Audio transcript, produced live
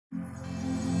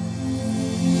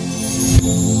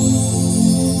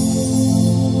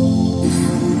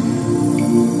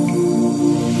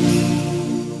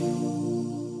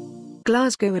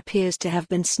Glasgow appears to have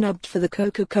been snubbed for the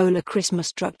Coca-Cola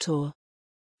Christmas Truck Tour.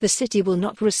 The city will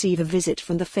not receive a visit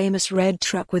from the famous red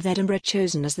truck, with Edinburgh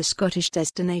chosen as the Scottish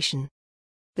destination.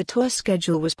 The tour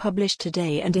schedule was published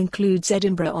today and includes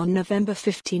Edinburgh on November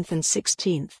 15 and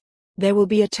 16. There will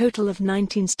be a total of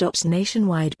 19 stops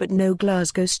nationwide, but no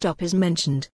Glasgow stop is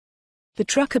mentioned. The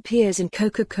truck appears in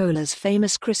Coca-Cola's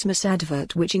famous Christmas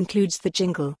advert, which includes the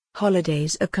jingle,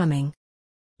 "Holidays are coming."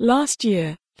 Last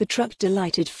year, the truck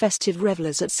delighted festive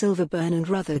revellers at Silverburn and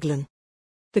Rutherglen.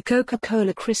 The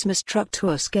Coca-Cola Christmas Truck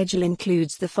Tour schedule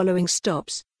includes the following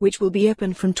stops, which will be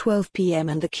open from 12 p.m.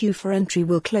 and the queue for entry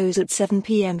will close at 7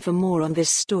 p.m. For more on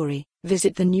this story,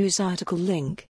 visit the news article link.